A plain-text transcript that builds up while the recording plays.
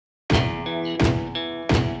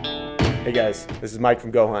Hey guys, this is Mike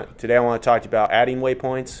from goHUNT. Today I want to talk to you about adding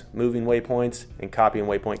waypoints, moving waypoints, and copying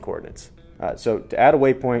waypoint coordinates. So to add a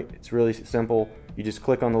waypoint, it's really simple. You just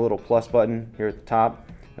click on the little plus button here at the top.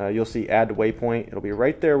 You'll see add to waypoint. It'll be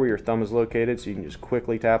right there where your thumb is located, so you can just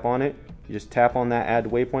quickly tap on it. You just tap on that add to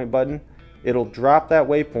waypoint button. It'll drop that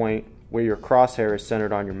waypoint where your crosshair is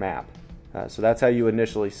centered on your map. So that's how you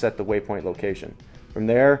initially set the waypoint location. From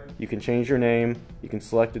there, you can change your name, you can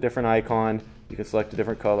select a different icon, you can select a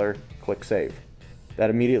different color, click save. That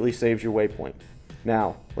immediately saves your waypoint.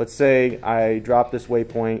 Now, let's say I dropped this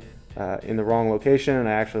waypoint in the wrong location and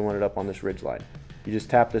I actually want it up on this ridge line. You just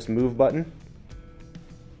tap this move button.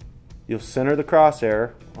 You'll center the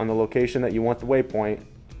crosshair on the location that you want the waypoint,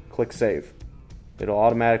 click save. It'll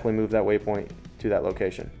automatically move that waypoint to that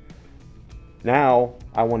location. Now,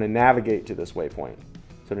 I want to navigate to this waypoint.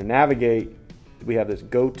 So to navigate, we have this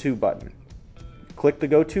Go To button. Click the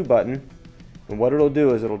Go To button, and what it'll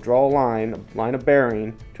do is it'll draw a line of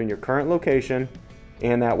bearing between your current location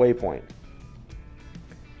and that waypoint.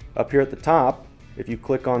 Up here at the top, if you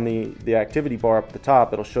click on the activity bar up at the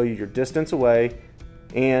top, it'll show you your distance away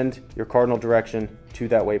and your cardinal direction to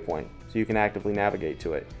that waypoint, so you can actively navigate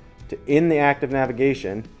to it. To end the active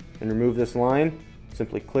navigation and remove this line,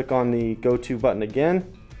 simply click on the Go To button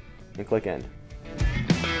again and click End.